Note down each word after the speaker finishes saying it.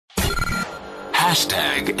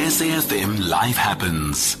#SAFM Life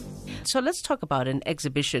Happens. So let's talk about an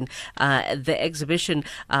exhibition. The exhibition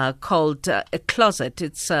called A Closet.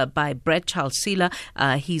 It's by Brett Charles Seiler.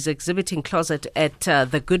 He's exhibiting Closet at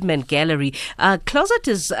the Goodman Gallery. Closet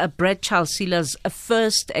is Brett Charles Seiler's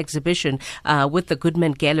first exhibition with the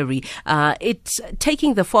Goodman Gallery. It's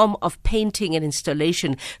taking the form of painting and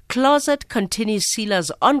installation. Closet continues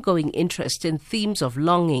Seiler's ongoing interest in themes of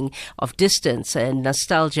longing, of distance and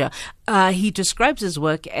nostalgia. He describes his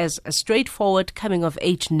work as a straightforward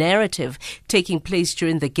coming-of-age narrative taking place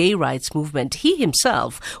during the gay rights movement. He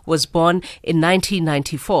himself was born in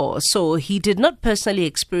 1994, so he did not personally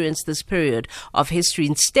experience this period of history.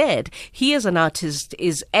 Instead, he as an artist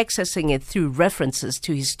is accessing it through references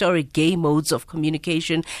to historic gay modes of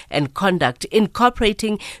communication and conduct,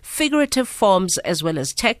 incorporating figurative forms as well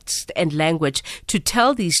as text and language to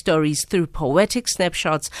tell these stories through poetic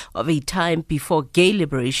snapshots of a time before gay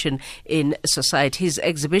liberation in society. His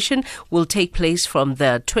exhibition will take place from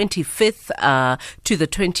the 25th to the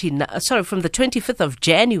 25th of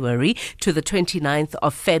January to the 29th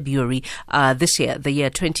of February this year, the year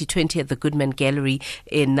 2020, at the Goodman Gallery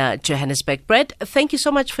in Johannesburg. Brett, thank you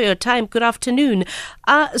so much for your time. Good afternoon.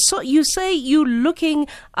 So you say you're looking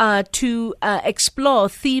to explore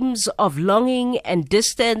themes of longing and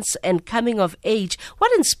distance and coming of age.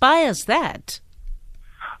 What inspires that?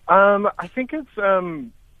 I think it's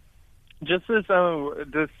just this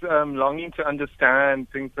longing to understand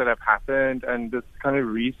things that have happened, and this kind of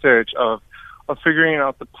research of figuring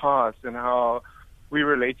out the past and how we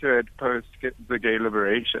relate to it post the gay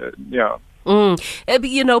liberation. Yeah.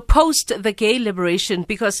 Post the gay liberation,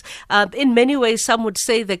 because in many ways some would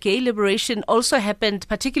say the gay liberation also happened,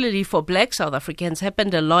 particularly for Black South Africans,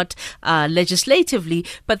 happened a lot legislatively,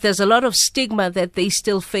 but there's a lot of stigma that they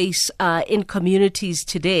still face in communities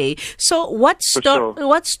today. So what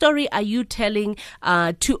story are you telling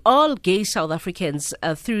to all gay South Africans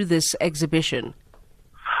through this exhibition?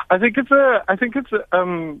 I think it's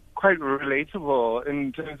quite relatable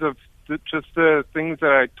in terms of just the things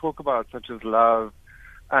that I talk about, such as love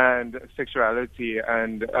and sexuality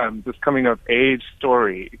and this coming of age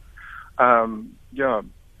story. So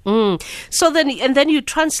then you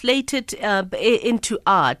translate it into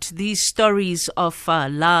art, these stories of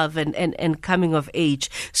love and coming of age.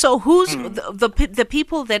 So who's the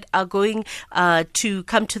people that are going to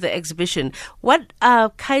come to the exhibition? What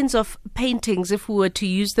kinds of paintings, if we were to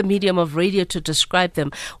use the medium of radio to describe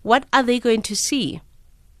them, what are they going to see?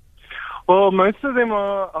 Well, most of them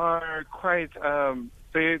are quite,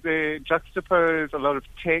 they juxtapose a lot of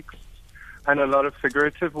text and a lot of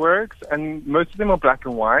figurative works, and most of them are black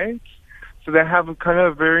and white. So they have a kind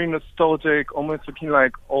of very nostalgic, almost looking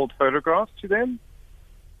like old photographs to them,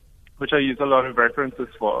 which I use a lot of references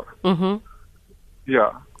for. Mm-hmm.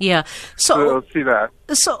 Yeah. So we'll see that.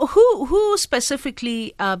 So who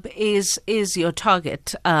specifically is your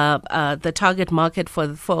target, the target market for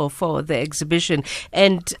the exhibition,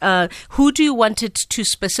 and who do you want it to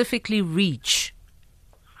specifically reach?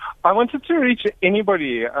 I wanted to reach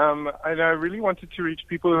anybody, and I really wanted to reach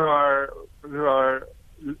people who are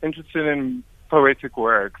interested in poetic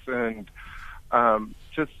works and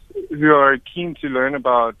just who are keen to learn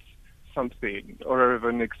about something or of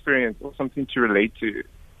an experience or something to relate to.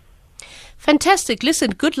 Fantastic.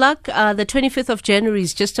 Listen, good luck. The 25th of January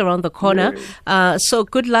is just around the corner. So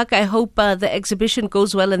good luck. I hope the exhibition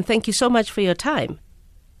goes well, and thank you so much for your time.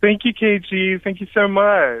 Thank you, KG. Thank you so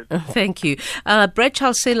much. Thank you. Brett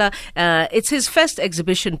Charles Seiler, it's his first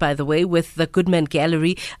exhibition, by the way, with the Goodman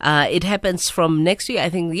Gallery. It happens from next week. I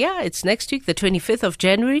think, it's next week, the 25th of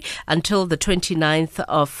January until the 29th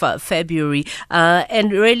of February.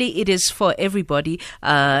 And really, it is for everybody.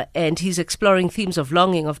 And he's exploring themes of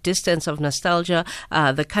longing, of distance, of nostalgia,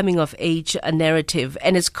 the coming of age narrative.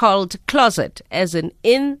 And it's called Closet, as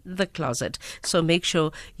in the closet. So make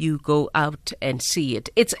sure you go out and see it.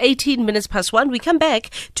 It's 18 minutes past 1. We come back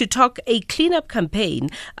to talk a cleanup campaign,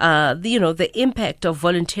 the impact of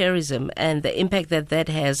volunteerism and the impact that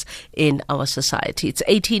has in our society. It's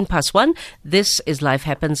 18 past 1. This is Life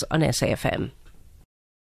Happens on SAFM.